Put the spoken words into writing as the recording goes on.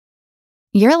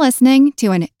You're listening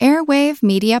to an Airwave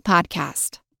Media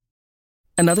Podcast.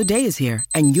 Another day is here,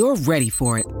 and you're ready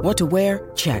for it. What to wear?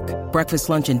 Check. Breakfast,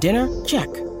 lunch, and dinner? Check.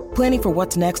 Planning for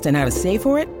what's next and how to save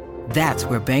for it? That's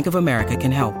where Bank of America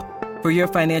can help. For your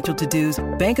financial to-dos,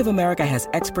 Bank of America has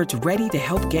experts ready to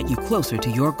help get you closer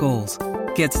to your goals.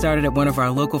 Get started at one of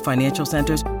our local financial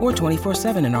centers or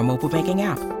 24/7 in our mobile banking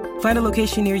app. Find a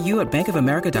location near you at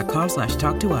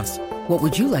bankofamerica.com/talktous. What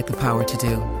would you like the power to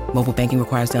do? Mobile banking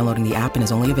requires downloading the app and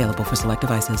is only available for select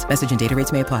devices. Message and data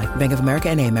rates may apply. Bank of America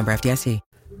N.A., member FDIC.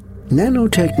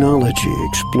 Nanotechnology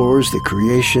explores the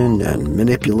creation and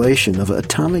manipulation of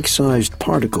atomic-sized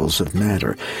particles of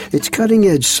matter. It's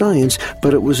cutting-edge science,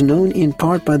 but it was known in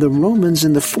part by the Romans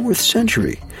in the 4th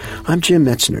century. I'm Jim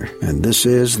Metzner, and this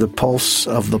is The Pulse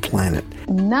of the Planet.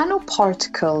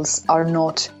 Nanoparticles are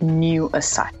not new as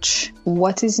such.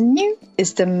 What is new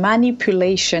is the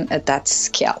manipulation at that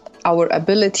scale, our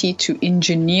ability to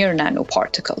engineer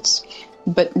nanoparticles.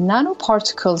 But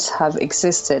nanoparticles have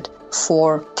existed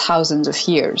for thousands of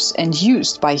years and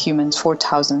used by humans for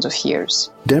thousands of years.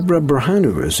 Deborah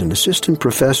Berhanu is an assistant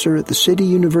professor at the City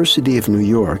University of New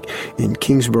York in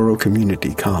Kingsborough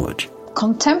Community College.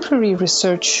 Contemporary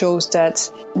research shows that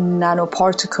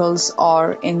nanoparticles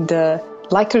are in the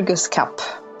Lycurgus cap.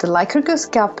 The Lycurgus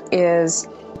cap is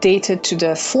dated to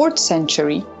the 4th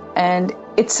century, and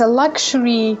it's a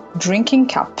luxury drinking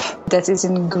cup that is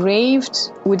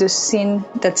engraved with a scene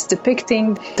that's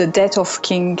depicting the death of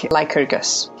King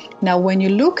Lycurgus. Now, when you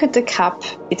look at the cap,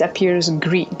 it appears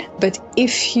green. But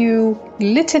if you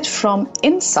lit it from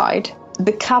inside,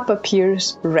 the cap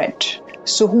appears red.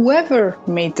 So whoever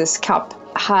made this cup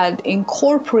had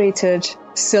incorporated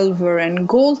silver and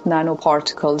gold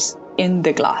nanoparticles in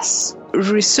the glass.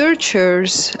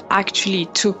 Researchers actually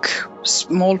took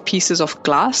small pieces of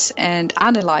glass and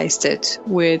analyzed it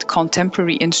with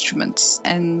contemporary instruments.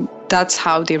 And that's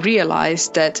how they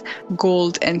realized that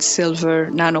gold and silver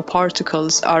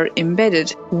nanoparticles are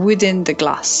embedded within the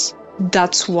glass.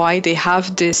 That's why they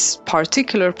have this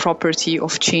particular property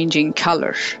of changing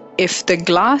color. If the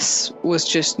glass was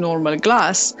just normal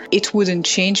glass, it wouldn't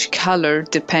change color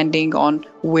depending on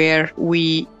where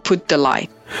we put the light.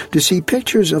 To see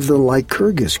pictures of the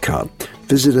Lycurgus cup,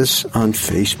 visit us on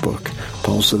Facebook.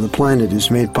 Pulse of the Planet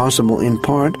is made possible in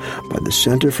part by the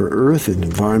Center for Earth and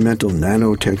Environmental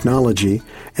Nanotechnology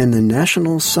and the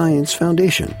National Science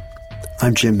Foundation.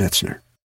 I'm Jim Metzner.